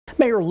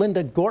Mayor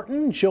Linda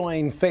Gorton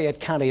joined Fayette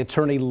County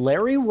Attorney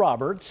Larry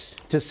Roberts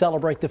to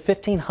celebrate the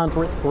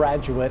 1,500th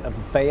graduate of the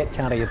Fayette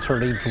County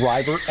Attorney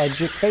Driver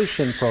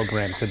Education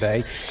Program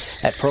today.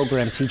 That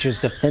program teaches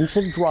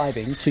defensive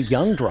driving to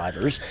young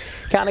drivers.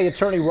 County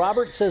Attorney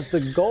Roberts says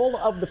the goal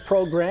of the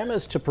program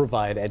is to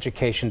provide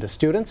education to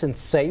students in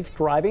safe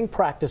driving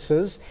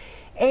practices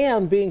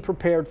and being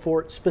prepared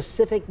for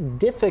specific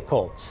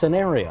difficult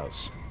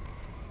scenarios.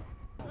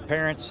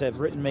 Parents have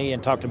written me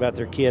and talked about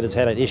their kid has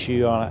had an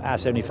issue on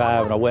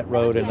I-75 on a wet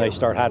road, and they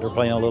start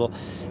hydroplaning a little,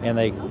 and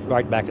they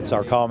write back and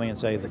start calling me and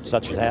say that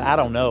such as that. I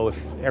don't know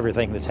if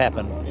everything that's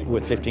happened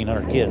with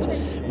 1,500 kids.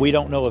 We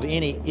don't know of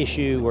any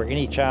issue where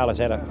any child has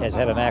had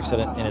an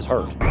accident and is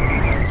hurt.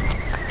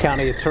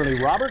 County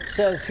Attorney Roberts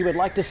says he would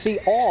like to see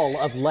all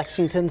of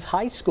Lexington's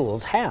high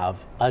schools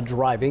have a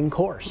driving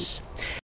course.